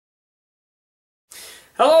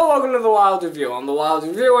Hello, welcome to The Wild Review. I'm The Wild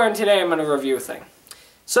Reviewer, and today I'm going to review a thing.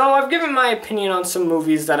 So, I've given my opinion on some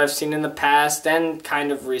movies that I've seen in the past, and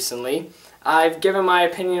kind of recently. I've given my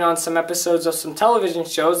opinion on some episodes of some television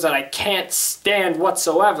shows that I can't stand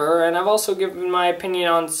whatsoever, and I've also given my opinion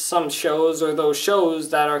on some shows, or those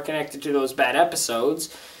shows that are connected to those bad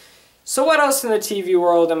episodes. So what else in the TV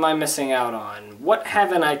world am I missing out on? What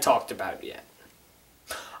haven't I talked about yet?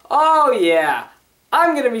 Oh yeah,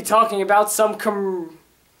 I'm going to be talking about some commercials?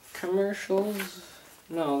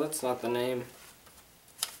 No, that's not the name.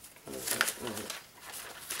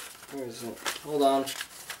 Where is it? Hold on.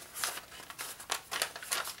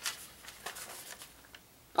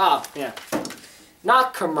 Ah, yeah.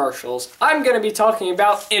 Not commercials. I'm going to be talking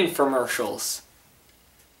about infomercials.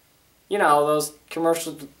 You know, those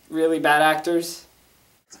commercials with really bad actors.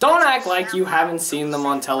 Don't act like you haven't seen them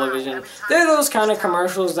on television. They're those kind of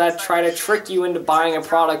commercials that try to trick you into buying a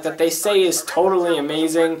product that they say is totally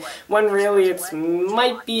amazing, when really it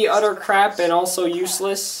might be utter crap and also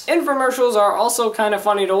useless. Infomercials are also kind of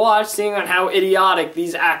funny to watch, seeing on how idiotic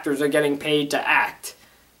these actors are getting paid to act.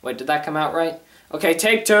 Wait, did that come out right? Okay,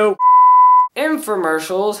 take two.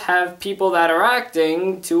 Infomercials have people that are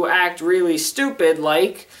acting to act really stupid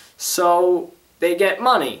like, so they get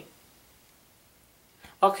money.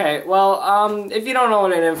 Okay, well, if you don't know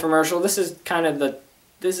what an infomercial, this is kind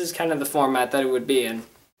of the format that it would be in.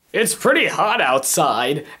 It's pretty hot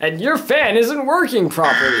outside, and your fan isn't working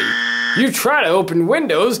properly. You try to open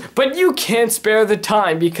windows, but you can't spare the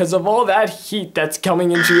time because of all that heat that's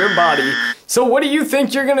coming into your body. So what do you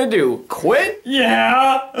think you're gonna do? Quit?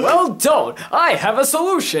 Yeah! Well, don't. I have a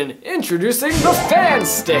solution. Introducing the fan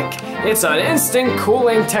stick. It's an instant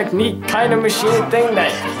cooling technique kind of machine thing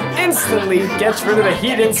that instantly gets rid of the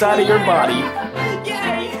heat inside of your body.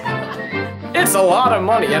 It's a lot of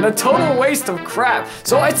money and a total waste of crap,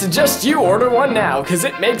 so I suggest you order one now, because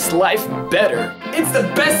it makes life better. It's the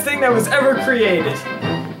best thing that was ever created.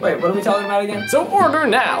 Wait, what are we talking about again? So order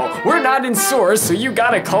now. We're not in stores, so you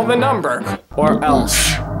gotta call the number. Or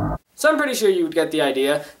else. So I'm pretty sure you would get the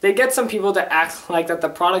idea. They get some people to act like that the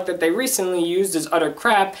product that they recently used is utter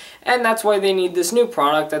crap, and that's why they need this new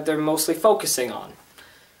product that they're mostly focusing on.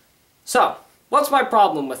 So, what's my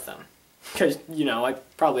problem with them? Because, you know, I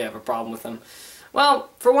probably have a problem with them. Well,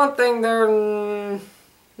 for one thing, they're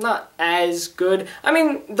not as good. I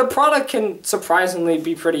mean, the product can surprisingly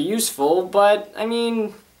be pretty useful, but, I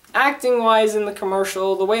mean, acting-wise in the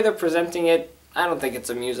commercial, the way they're presenting it, I don't think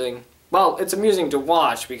it's amusing. Well, it's amusing to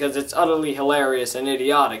watch because it's utterly hilarious and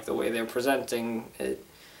idiotic the way they're presenting it.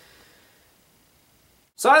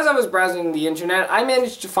 So as I was browsing the internet, I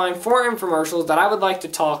managed to find 4 infomercials that I would like to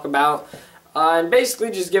talk about. And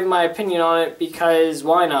basically just give my opinion on it because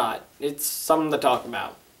why not? It's something to talk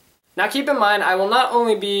about. Now keep in mind, I will not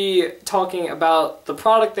only be talking about the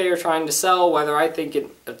product they are trying to sell, whether I think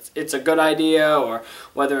it's a good idea or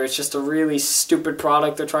whether it's just a really stupid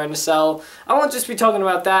product they're trying to sell. I won't just be talking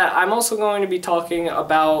about that. I'm also going to be talking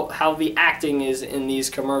about how the acting is in these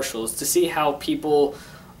commercials to see how people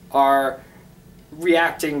are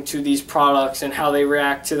reacting to these products and how they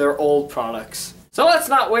react to their old products. So let's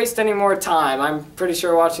not waste any more time. I'm pretty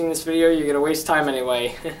sure watching this video you're gonna waste time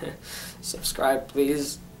anyway. Subscribe,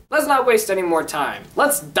 please. Let's not waste any more time.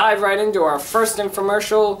 Let's dive right into our first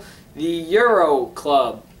infomercial, the Euro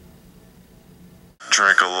Club.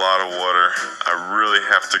 Drank a lot of water. I really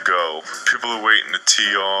have to go. People are waiting to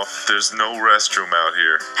tee off. There's no restroom out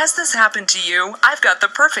here. Has this happened to you? I've got the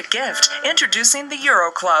perfect gift. Introducing the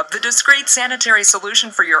Euro Club, the discreet sanitary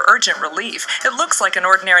solution for your urgent relief. It looks like an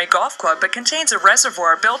ordinary golf club, but contains a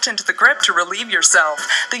reservoir built into the grip to relieve yourself.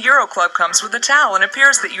 The Euro Club comes with a towel and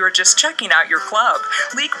appears that you are just checking out your club.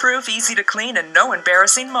 Leak-proof, easy to clean, and no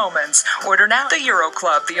embarrassing moments. Order now. The Euro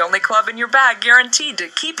Club, the only club in your bag guaranteed to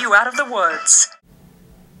keep you out of the woods.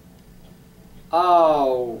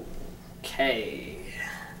 Okay.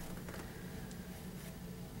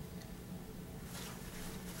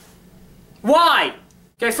 Why?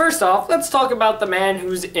 Okay, first off, let's talk about the man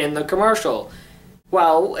who's in the commercial.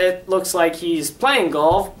 Well, it looks like he's playing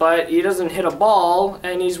golf, but he doesn't hit a ball,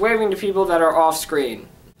 and he's waving to people that are off screen.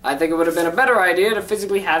 I think it would have been a better idea to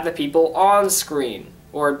physically have the people on screen.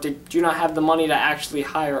 Or did you not have the money to actually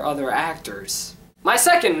hire other actors? My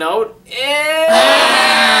second note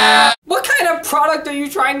is... What kind of product are you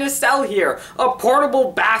trying to sell here? A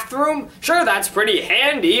portable bathroom? Sure, that's pretty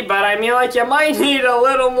handy, but I mean, like, you might need a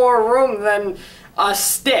little more room than a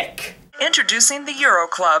stick. Introducing the Euro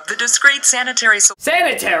Club, the discreet sanitary...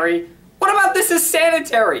 Sanitary? What about this is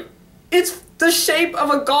sanitary? It's the shape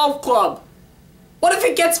of a golf club. What if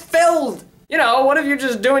it gets filled? You know, what if you're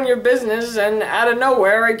just doing your business and out of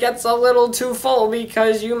nowhere it gets a little too full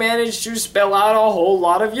because you managed to spill out a whole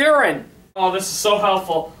lot of urine? Oh, this is so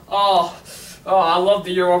helpful. Oh, I love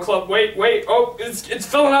the Euro Club. Wait, oh, it's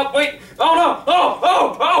filling up, wait. Oh no,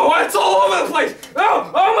 oh, it's all over the place.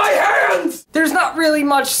 Oh, my hands! There's not really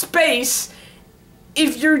much space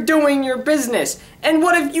if you're doing your business. And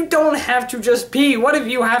what if you don't have to just pee? What if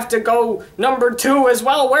you have to go number 2 as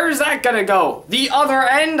well? Where is that gonna go? The other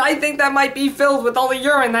end? I think that might be filled with all the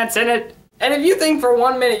urine that's in it. And if you think for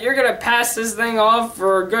 1 minute you're gonna pass this thing off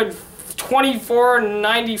for a good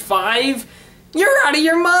 $24.95, you're out of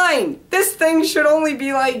your mind. This thing should only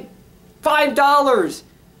be like $5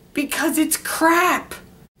 because it's crap.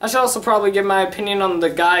 I should also probably give my opinion on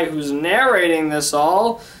the guy who's narrating this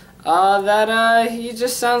all. He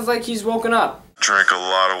just sounds like he's woken up. Drank a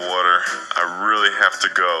lot of water. I really have to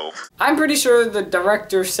go. I'm pretty sure the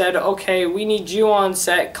director said, okay, we need you on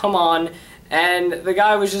set, come on. And the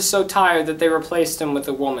guy was just so tired that they replaced him with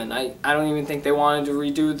a woman. I don't even think they wanted to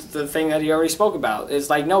redo the thing that he already spoke about. It's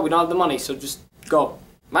like, no, we don't have the money, so just go.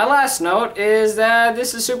 My last note is that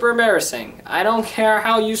this is super embarrassing. I don't care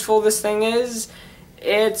how useful this thing is.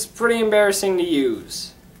 It's pretty embarrassing to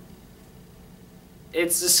use.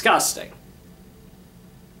 It's disgusting.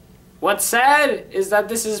 What's sad is that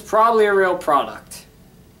this is probably a real product.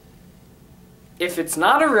 If it's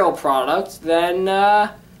not a real product, then,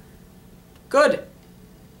 good.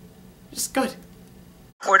 Just good.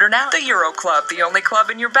 Order now. The Euro Club, the only club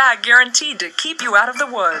in your bag guaranteed to keep you out of the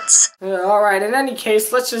woods. Alright, in any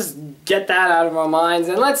case, let's just get that out of our minds,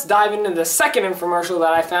 and let's dive into the second infomercial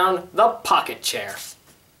that I found, the pocket chair.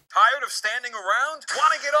 Tired of standing around?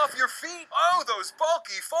 Want to get off your feet? Oh, those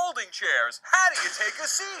bulky folding chairs. How do you take a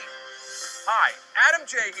seat? Hi, Adam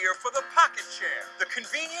J here for the Pocket Chair, the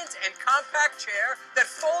convenient and compact chair that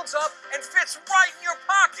folds up and fits right in your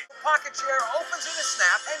pocket. The Pocket Chair opens in a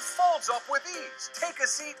snap and folds up with ease. Take a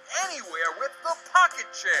seat anywhere with the Pocket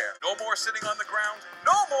Chair. No more sitting on the ground,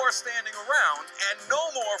 no more standing around, and no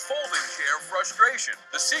more folding chair frustration.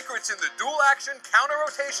 The secret's in the dual-action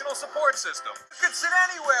counter-rotational support system. You can sit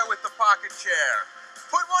anywhere with the Pocket Chair.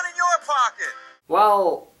 Put one in your pocket.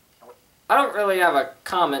 Well, I don't really have a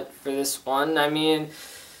comment for this one. I mean,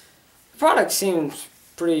 the product seems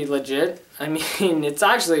pretty legit. I mean, it's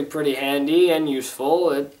actually pretty handy and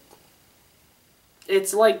useful.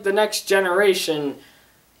 It's like the next generation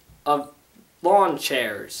of lawn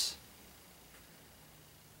chairs.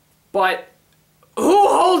 But who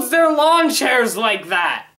holds their lawn chairs like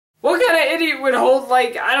that? What kind of idiot would hold,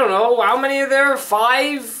 like, I don't know, how many are there?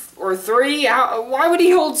 5? Or 3? Why would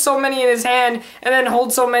he hold so many in his hand and then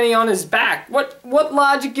hold so many on his back? What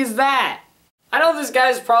logic is that? I know this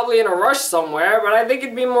guy's probably in a rush somewhere, but I think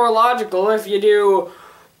it'd be more logical if you do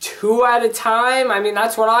 2 at a time. I mean,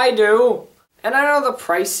 that's what I do. And I know the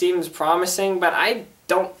price seems promising, but I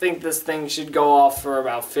don't think this thing should go off for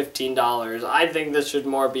about $15. I think this should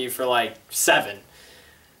more be for like $7.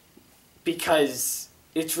 Because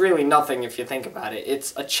it's really nothing if you think about it.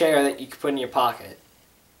 It's a chair that you can put in your pocket.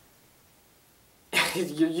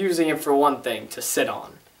 You're using it for one thing, to sit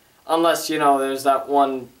on. Unless, you know, there's that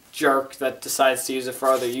one jerk that decides to use it for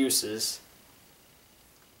other uses.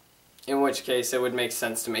 In which case, it would make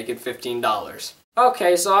sense to make it $15.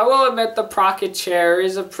 Okay, so I will admit the Pocket Chair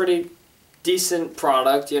is a pretty decent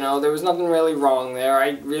product, you know. There was nothing really wrong there.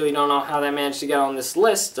 I really don't know how they managed to get on this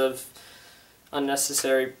list of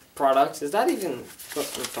unnecessary products. Is that even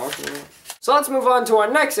what we're talking about? So let's move on to our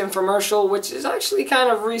next infomercial, which is actually kind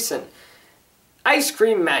of recent. Ice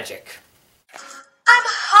cream magic. I'm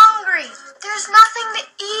hungry. There's nothing to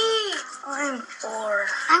eat. I'm bored.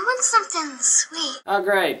 I want something sweet. Oh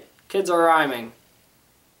great, kids are rhyming.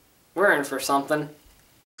 We're in for something.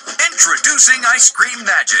 Introducing Ice Cream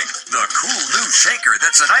Magic, the cool new shaker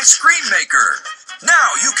that's an ice cream maker.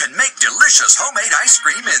 Now you can make delicious homemade ice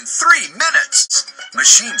cream in 3 minutes.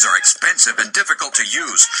 Machines are expensive and difficult to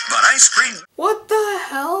use, but ice cream... What the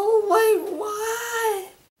hell? Wait, what?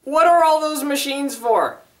 What are all those machines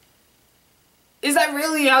for? Is that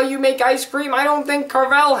really how you make ice cream? I don't think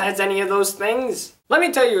Carvel has any of those things. Let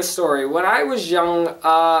me tell you a story. When I was young,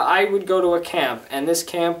 I would go to a camp, and this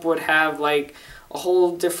camp would have like a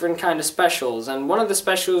whole different kind of specials, and one of the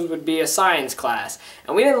specials would be a science class.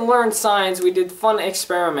 And we didn't learn science, we did fun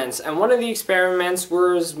experiments, and one of the experiments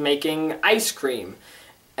was making ice cream.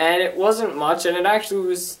 And it wasn't much, and it actually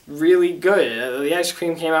was really good. The ice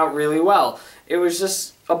cream came out really well. It was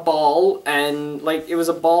just a ball, and like it was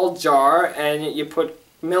a ball jar, and you put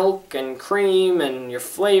milk and cream and your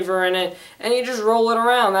flavor in it, and you just roll it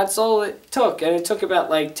around. That's all it took, and it took about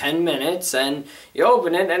like 10 minutes, and you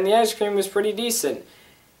open it, and the ice cream was pretty decent.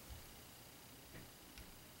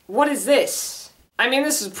 What is this? I mean,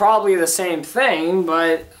 this is probably the same thing,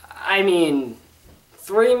 but I mean,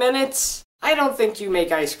 3 minutes? I don't think you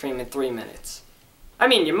make ice cream in 3 minutes. I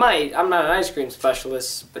mean, you might. I'm not an ice cream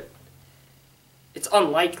specialist, but it's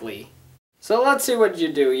unlikely. So let's see what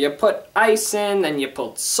you do. You put ice in, then you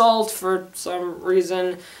put salt for some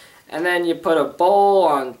reason, and then you put a bowl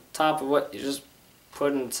on top of what you just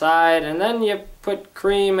put inside, and then you put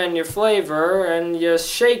cream and your flavor, and you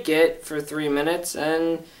shake it for 3 minutes,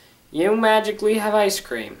 and you magically have ice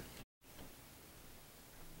cream.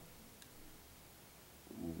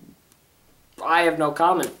 I have no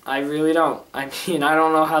comment. I really don't. I mean, I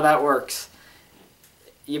don't know how that works.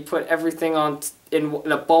 You put everything in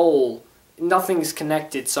a bowl. Nothing's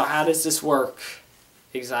connected, so how does this work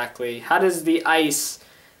exactly? How does the ice...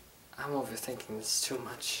 I'm overthinking this too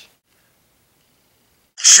much.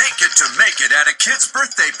 Shake it to make it at a kid's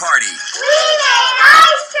birthday party. We made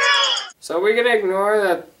ice cream! So we're gonna ignore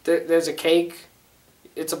that there's a cake,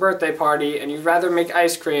 it's a birthday party, and you'd rather make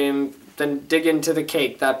ice cream than dig into the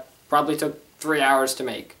cake that probably took 3 hours to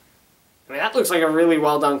make. I mean, that looks like a really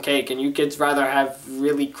well done cake, and you kids rather have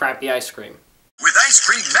really crappy ice cream. With ice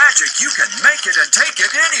cream magic, you can make it and take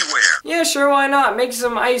it anywhere. Yeah, sure, why not? Make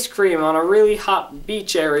some ice cream on a really hot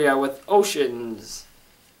beach area with oceans.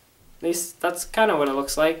 At least that's kind of what it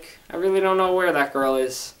looks like. I really don't know where that girl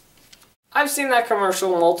is. I've seen that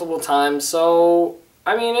commercial multiple times, so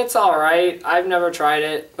I mean, it's alright. I've never tried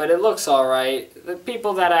it, but it looks alright. The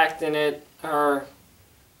people that act in it are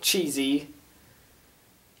cheesy.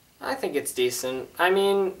 I think it's decent. I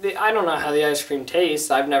mean, I don't know how the ice cream tastes.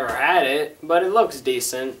 I've never had it, but it looks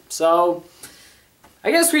decent. So,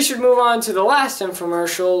 I guess we should move on to the last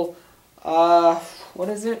infomercial. What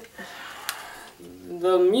is it?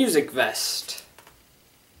 The music vest.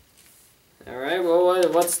 Alright, well,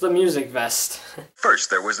 what's the music vest? First,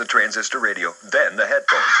 there was the transistor radio, then the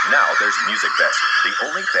headphones. Now there's Music Best, the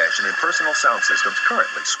only fashion and personal sound systems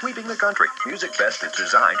currently sweeping the country. Music Best is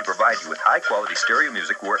designed to provide you with high-quality stereo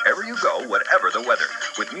music wherever you go, whatever the weather.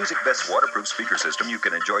 With Music Best's waterproof speaker system, you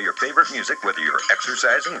can enjoy your favorite music whether you're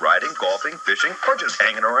exercising, riding, golfing, fishing, or just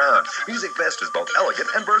hanging around. Music Best is both elegant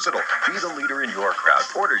and versatile. Be the leader in your crowd.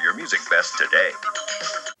 Order your Music Best today.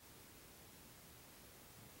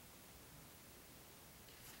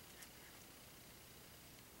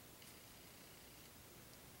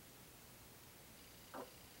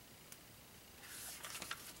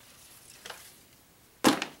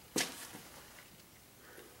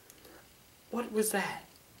 What was that?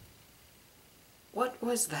 What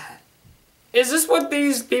was that? Is this what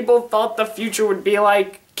these people thought the future would be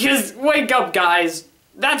like? 'Cause wake up, guys.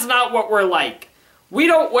 That's not what we're like. We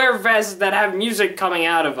don't wear vests that have music coming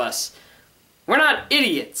out of us. We're not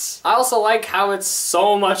idiots. I also like how it's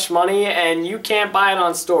so much money and you can't buy it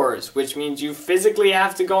on stores, which means you physically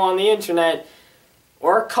have to go on the internet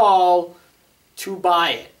or call to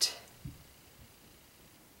buy it.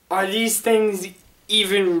 Are these things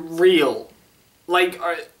even real? Like,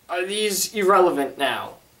 are these irrelevant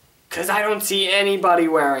now? 'Cause I don't see anybody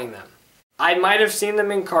wearing them. I might have seen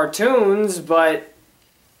them in cartoons, but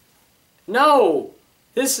no,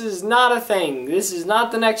 this is not a thing. This is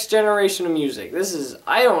not the next generation of music. This is,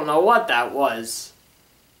 I don't know what that was.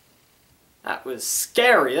 That was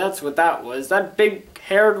scary, that's what that was. That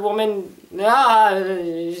big-haired woman,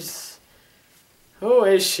 who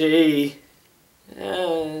is she?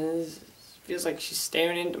 Feels like she's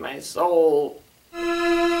staring into my soul.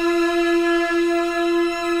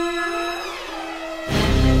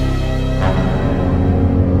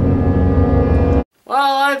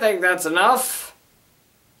 Well, I think that's enough.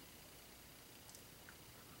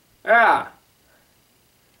 Yeah.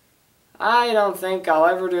 I don't think I'll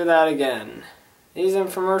ever do that again. These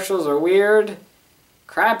infomercials are weird,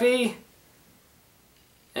 crappy,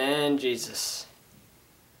 and Jesus.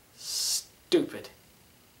 Stupid.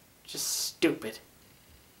 Just stupid.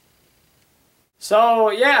 So,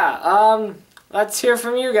 yeah, let's hear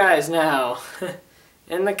from you guys now.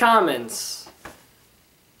 In the comments.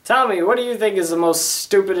 Tell me, what do you think is the most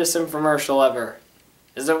stupidest infomercial ever?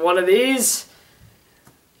 Is it one of these?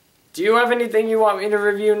 Do you have anything you want me to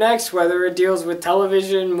review next, whether it deals with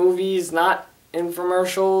television, movies, not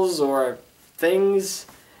infomercials, or things?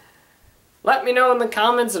 Let me know in the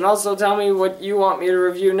comments and also tell me what you want me to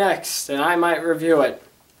review next, and I might review it.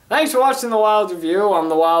 Thanks for watching The Wild Review. I'm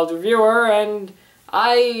The Wild Reviewer, and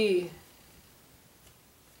I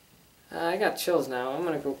got chills now. I'm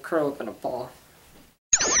gonna go curl up in a ball.